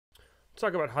Let's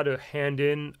talk about how to hand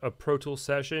in a Pro Tools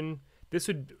session. This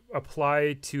would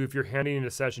apply to if you're handing in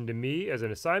a session to me as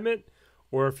an assignment,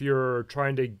 or if you're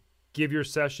trying to give your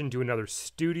session to another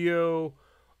studio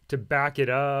to back it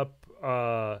up.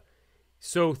 Over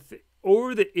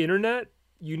the internet,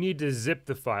 you need to zip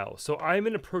the file. So I'm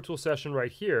in a Pro Tools session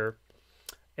right here,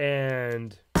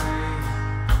 and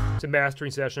it's a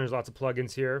mastering session. There's lots of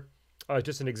plugins here.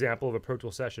 Just an example of a Pro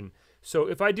Tools session. So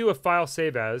if I do a file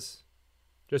save as,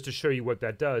 just to show you what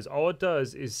that does, all it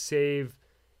does is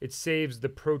it saves the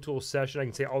Pro Tools session. I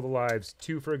can say all the lives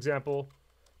 2, for example,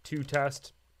 2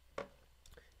 test,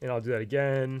 and I'll do that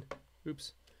again.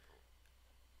 Oops.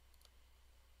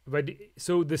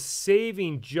 So the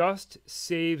saving just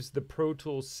saves the Pro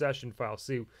Tools session file.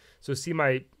 So see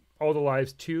my all the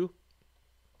lives 2.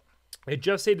 It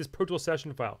just saved this Pro Tools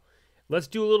session file. Let's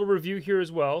do a little review here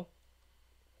as well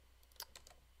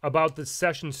about the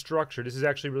session structure. This is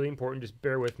actually really important. Just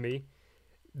bear with me.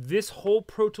 This whole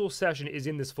Pro Tools session is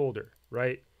in this folder,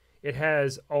 right? It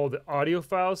has all the audio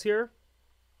files here.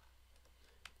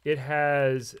 It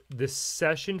has the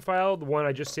session file, the one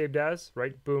I just saved as,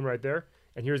 right? Boom, right there.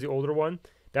 And here's the older one.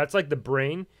 That's like the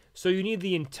brain. So you need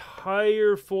the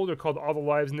entire folder called all the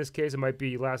lives. In this case, it might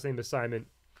be last name assignment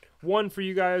 1 for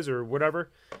you guys or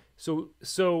whatever.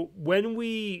 So when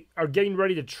we are getting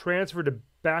ready to transfer to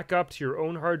back up to your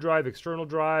own hard drive, external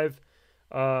drive,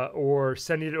 or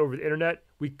sending it over the internet,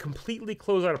 we completely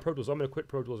close out of Pro Tools. I'm going to quit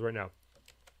Pro Tools right now.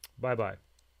 Bye-bye.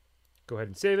 Go ahead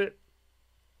and save it.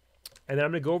 And then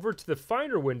I'm going to go over to the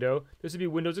Finder window. This would be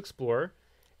Windows Explorer.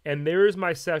 And there's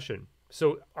my session.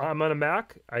 So I'm on a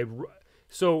Mac.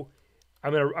 So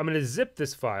I'm gonna zip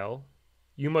this file.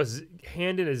 You must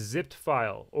hand in a zipped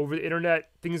file. Over the internet,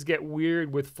 things get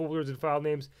weird with folders and file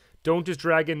names. Don't just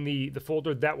drag in the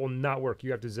folder. That will not work.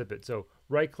 You have to zip it. So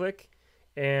right click,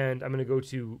 and I'm gonna go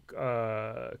to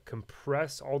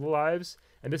compress all the lives,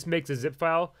 and this makes a zip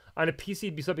file. On a PC,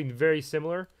 it'd be something very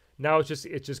similar. Now it's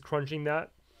just crunching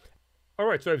that. All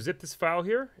right, so I've zipped this file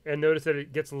here, and notice that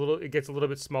it gets a little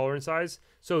bit smaller in size.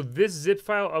 So this zip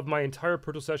file of my entire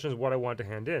Pro Tools session is what I want to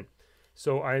hand in.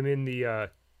 So I'm in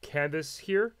the canvas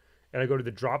here, and I go to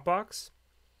the Dropbox.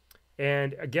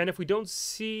 And again, if we don't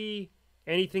see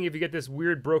anything, if you get this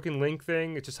weird broken link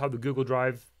thing, it's just how the Google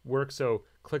Drive works. So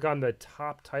click on the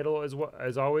top title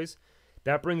as always.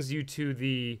 That brings you to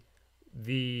the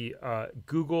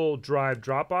Google Drive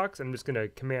Dropbox. I'm just going to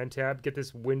Command Tab, get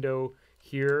this window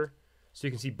here, so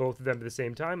you can see both of them at the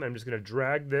same time. I'm just going to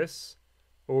drag this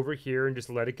over here and just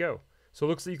let it go. So it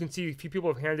looks like you can see a few people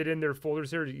have handed in their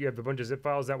folders here. You have a bunch of zip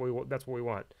files. That's what we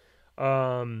want.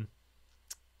 Then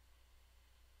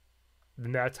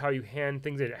that's how you hand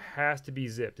things in. It has to be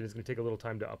zipped, and it's going to take a little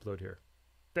time to upload here.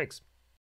 Thanks.